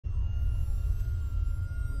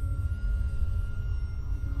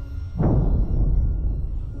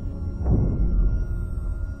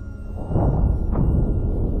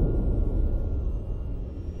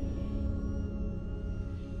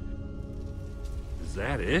Is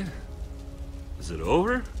that it? Is it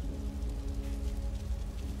over?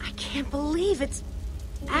 I can't believe it's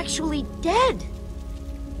actually dead.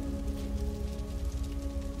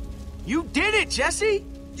 You did it, Jesse!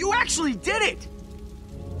 You actually did it!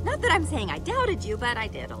 Not that I'm saying I doubted you, but I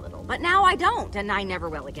did a little. But now I don't, and I never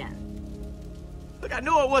will again. Look, I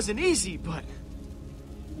know it wasn't easy, but...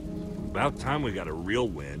 About time we got a real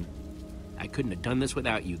win. I couldn't have done this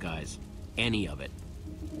without you guys. Any of it.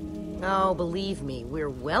 Oh, believe me, we're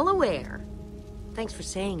well aware. Thanks for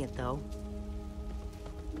saying it, though.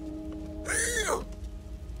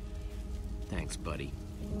 Thanks, buddy.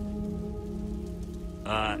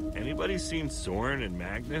 Anybody seen Soren and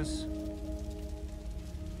Magnus?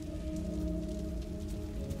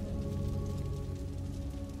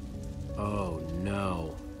 Oh,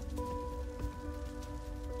 no.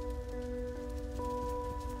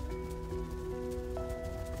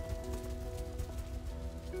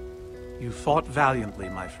 You fought valiantly,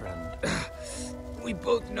 my friend. We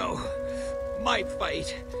both know my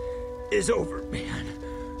fight is over, man.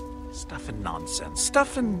 Stuff and nonsense.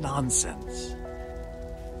 Stuff and nonsense.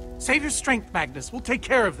 Save your strength, Magnus. We'll take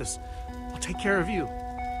care of this. We'll take care of you.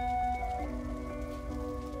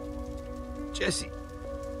 Jesse,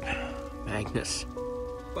 Magnus.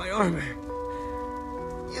 my armor.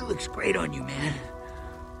 It looks great on you, man.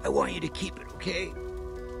 I want you to keep it, okay?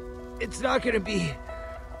 It's not gonna be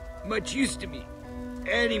much use to me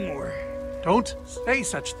anymore. Don't say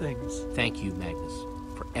such things. Thank you, Magnus,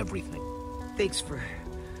 for everything. Thanks for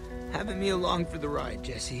having me along for the ride,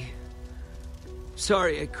 Jesse.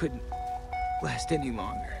 Sorry I couldn't last any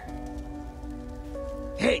longer.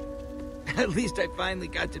 Hey, at least I finally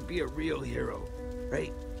got to be a real hero,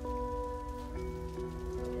 right?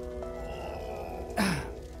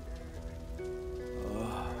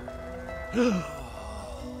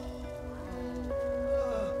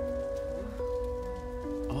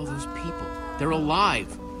 All those people, they're alive.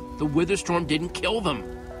 The Witherstorm didn't kill them.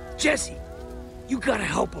 Jesse, you gotta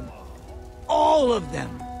help them. All of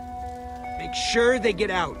them. Make sure they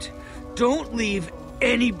get out. Don't leave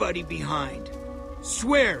anybody behind.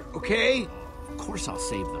 Swear, okay? Of course I'll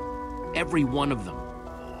save them. Every one of them.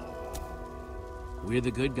 We're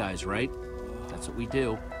the good guys, right? That's what we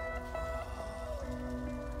do.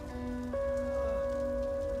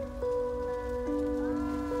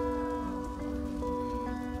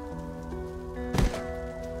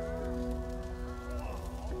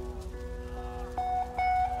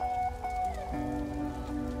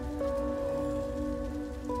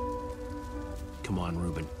 Come on,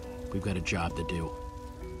 Reuben. We've got a job to do.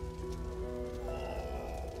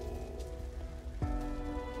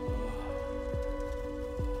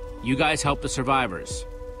 You guys help the survivors.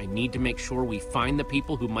 I need to make sure we find the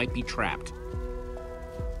people who might be trapped.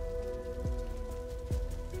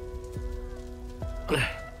 You're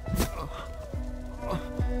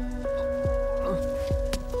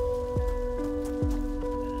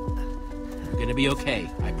gonna be okay,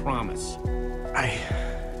 I promise.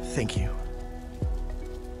 Thank you.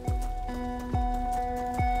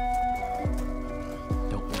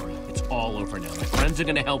 Don't worry, it's all over now. My friends are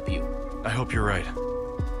gonna help you. I hope you're right.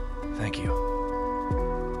 Thank you.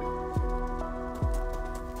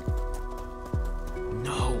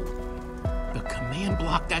 No. The command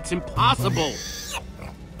block, that's impossible.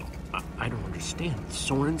 I don't understand.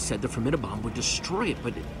 Soren said the Formidabomb would destroy it,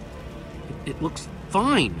 but it looks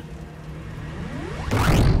fine.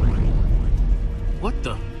 What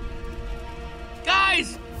the?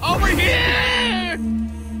 Guys! Over here!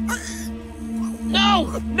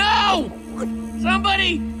 No! No!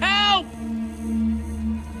 Somebody help!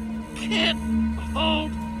 Can't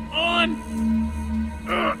hold on.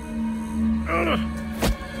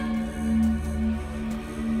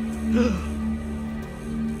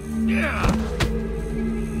 Yeah.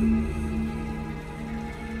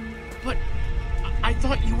 But I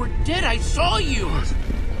thought you were dead. I saw you.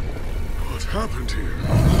 What happened here?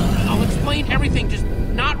 I'll explain everything, just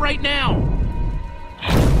not right now.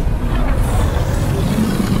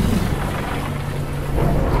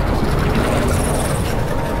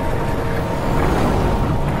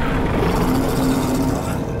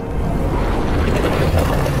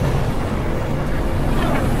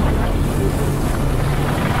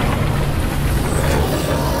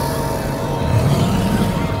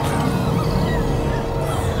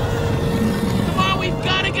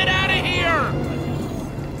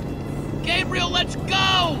 Let's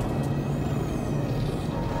go!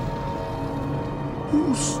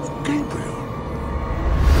 Who's Gabriel?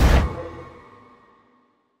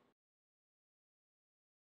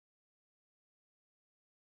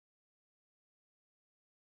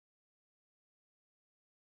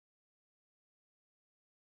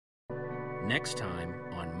 next time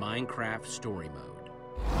on Minecraft Story Mode.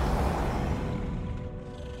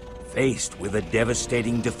 Faced with a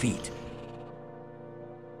devastating defeat,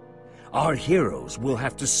 our heroes will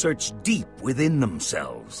have to search deep within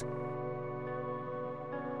themselves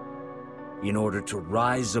in order to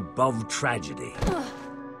rise above tragedy,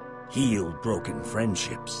 heal broken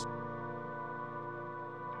friendships,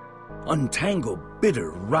 untangle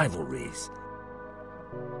bitter rivalries,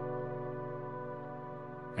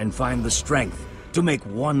 and find the strength to make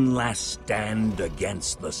one last stand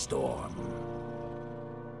against the storm.